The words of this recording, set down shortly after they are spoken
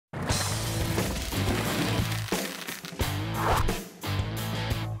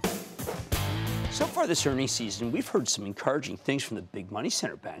So far this earnings season, we've heard some encouraging things from the big money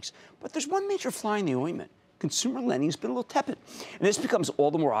center banks, but there's one major fly in the ointment. Consumer lending has been a little tepid. And this becomes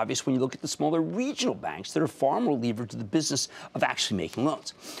all the more obvious when you look at the smaller regional banks that are far more levered to the business of actually making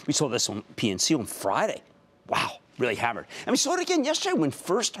loans. We saw this on PNC on Friday. Wow, really hammered. And we saw it again yesterday when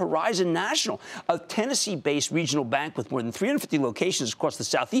First Horizon National, a Tennessee-based regional bank with more than 350 locations across the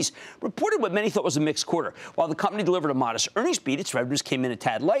Southeast, reported what many thought was a mixed quarter. While the company delivered a modest earnings beat, its revenues came in a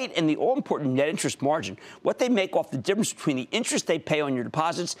tad light, and the all-important net interest margin, what they make off the difference between the interest they pay on your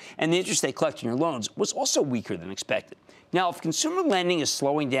deposits and the interest they collect on your loans, was also weaker than expected. Now, if consumer lending is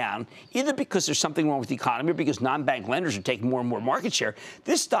slowing down, either because there's something wrong with the economy or because non-bank lenders are taking more and more market share,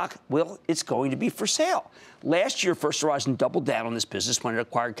 this stock, well, it's going to be for sale. Last year, First Horizon doubled down on this business when it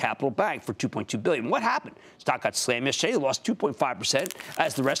acquired Capital Bank for $2.2 billion. What happened? Stock got slammed yesterday. It lost 2.5%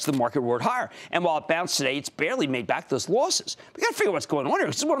 as the rest of the market roared higher. And while it bounced today, it's barely made back those losses. We got to figure out what's going on here.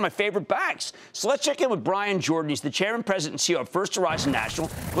 This is one of my favorite banks. So let's check in with Brian Jordan. He's the chairman, president, and CEO of First Horizon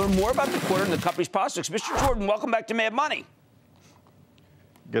National. Learn more about the quarter and the company's prospects. Mr. Jordan, welcome back to Mad Money.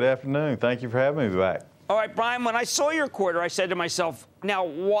 Good afternoon. Thank you for having me back. All right, Brian, when I saw your quarter, I said to myself, now,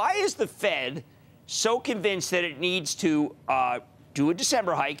 why is the Fed so convinced that it needs to do a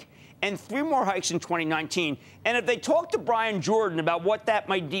December hike and 3 more hikes in 2019? And if they talk to Brian Jordan about what that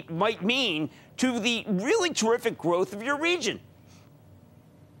might mean to the really terrific growth of your region?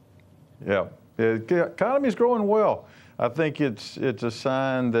 Yeah, the economy is growing well. I think it's a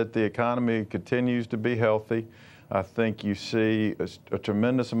sign that the economy continues to be healthy. I think you see a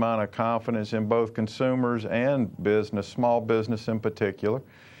tremendous amount of confidence in both consumers and business, small business in particular.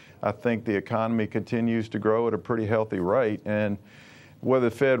 I think the economy continues to grow at a pretty healthy rate. And whether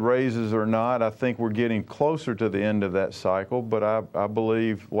the Fed raises or not, I think we're getting closer to the end of that cycle. But I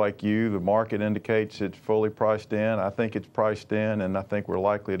believe, like you, the market indicates it's fully priced in. I think it's priced in, and I think we're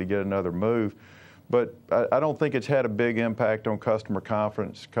likely to get another move. But I don't think it's had a big impact on customer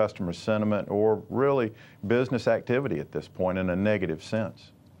confidence, customer sentiment, or really business activity at this point in a negative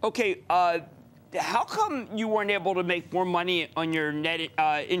sense. Okay, how come you weren't able to make more money on your net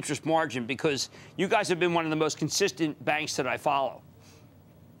interest margin? Because you guys have been one of the most consistent banks that I follow.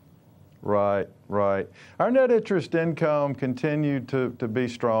 Right, right. Our net interest income continued to be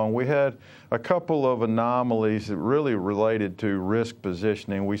strong. We had a couple of anomalies that really related to risk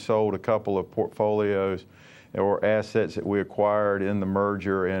positioning. We sold a couple of portfolios or assets that we acquired in the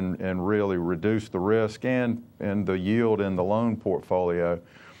merger and really reduced the risk and the yield in the loan portfolio.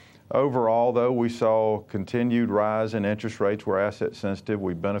 Overall, though, we saw continued rise in interest rates. We're asset sensitive.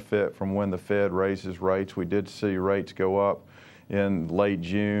 We benefit from when the Fed raises rates. We did see rates go up in late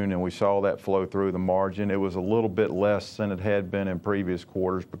June, and we saw that flow through the margin. It was a little bit less than it had been in previous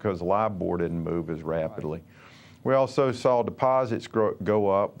quarters because LIBOR didn't move as rapidly. We also saw deposits go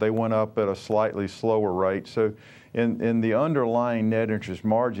up. They went up at a slightly slower rate. So in the underlying net interest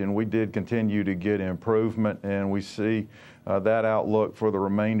margin, we did continue to get improvement, and we see that outlook for the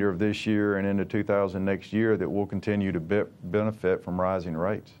remainder of this year and into 2000 next year that we'll continue to benefit from rising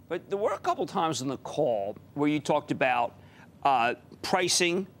rates. But there were a couple times on the call where you talked about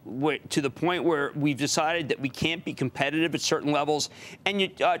pricing to the point where we've decided that we can't be competitive at certain levels. And you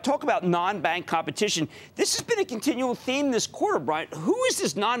talk about non-bank competition. This has been a continual theme this quarter, Brian. Who is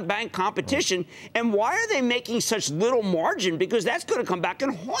this non-bank competition, and why are they making such little margin? Because that's going to come back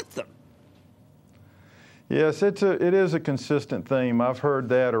and haunt them. Yes, it is a consistent theme. I've heard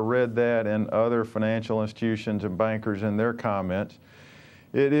that or read that in other financial institutions and bankers in their comments.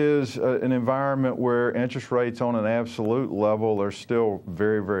 It is an environment where interest rates on an absolute level are still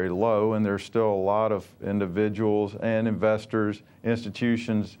very, very low, and there's still a lot of individuals and investors,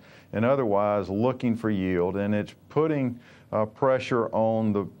 institutions, and otherwise looking for yield, and it's putting pressure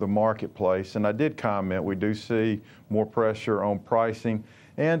on the marketplace. And I did comment, we do see more pressure on pricing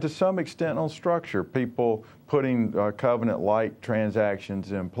and to some extent on structure, people putting covenant-light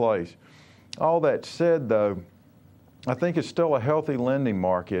transactions in place. All that said, though, I think it's still a healthy lending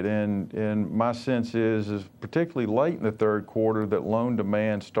market, and my sense is particularly late in the third quarter that loan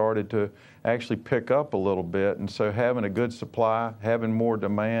demand started to actually pick up a little bit, and so having a good supply, having more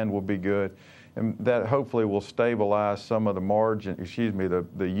demand will be good, and that hopefully will stabilize some of the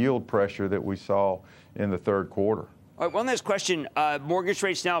the yield pressure that we saw in the third quarter. All right, one last question. Mortgage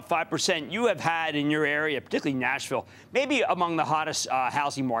rates now at 5%. You have had in your area, particularly Nashville, maybe among the hottest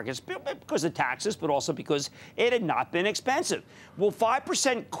housing markets because of taxes, but also because it had not been expensive. Will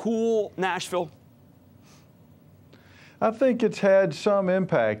 5% cool Nashville? I think it's had some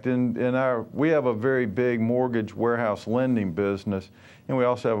impact. We have a very big mortgage warehouse lending business, and we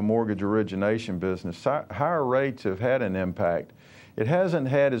also have a mortgage origination business. Higher rates have had an impact. it hasn't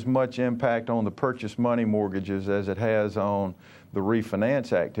had as much impact on the purchase money mortgages as it has on the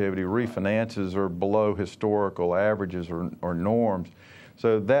refinance activity. Refinances are below historical averages or norms.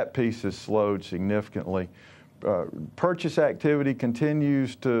 So that piece has slowed significantly. Purchase activity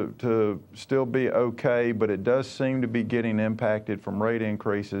continues to still be okay, but it does seem to be getting impacted from rate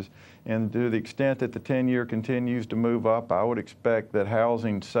increases. And to the extent that the 10-year continues to move up, I would expect that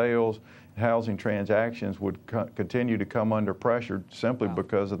housing sales, housing transactions would continue to come under pressure simply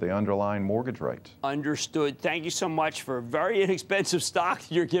because of the underlying mortgage rates. Understood. Thank you so much for a very inexpensive stock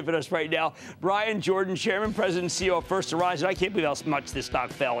you're giving us right now. Brian Jordan, Chairman, President, CEO of First Horizon. I can't believe how much this stock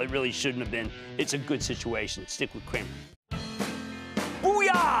fell. It really shouldn't have been. It's a good situation. Stick with Cramer.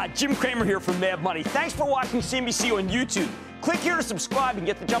 Booyah! Jim Cramer here from Mad Money. Thanks for watching CNBC on YouTube. Click here to subscribe and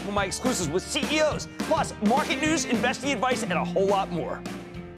get the jump on my exclusives with CEOs, plus market news, investing advice, and a whole lot more.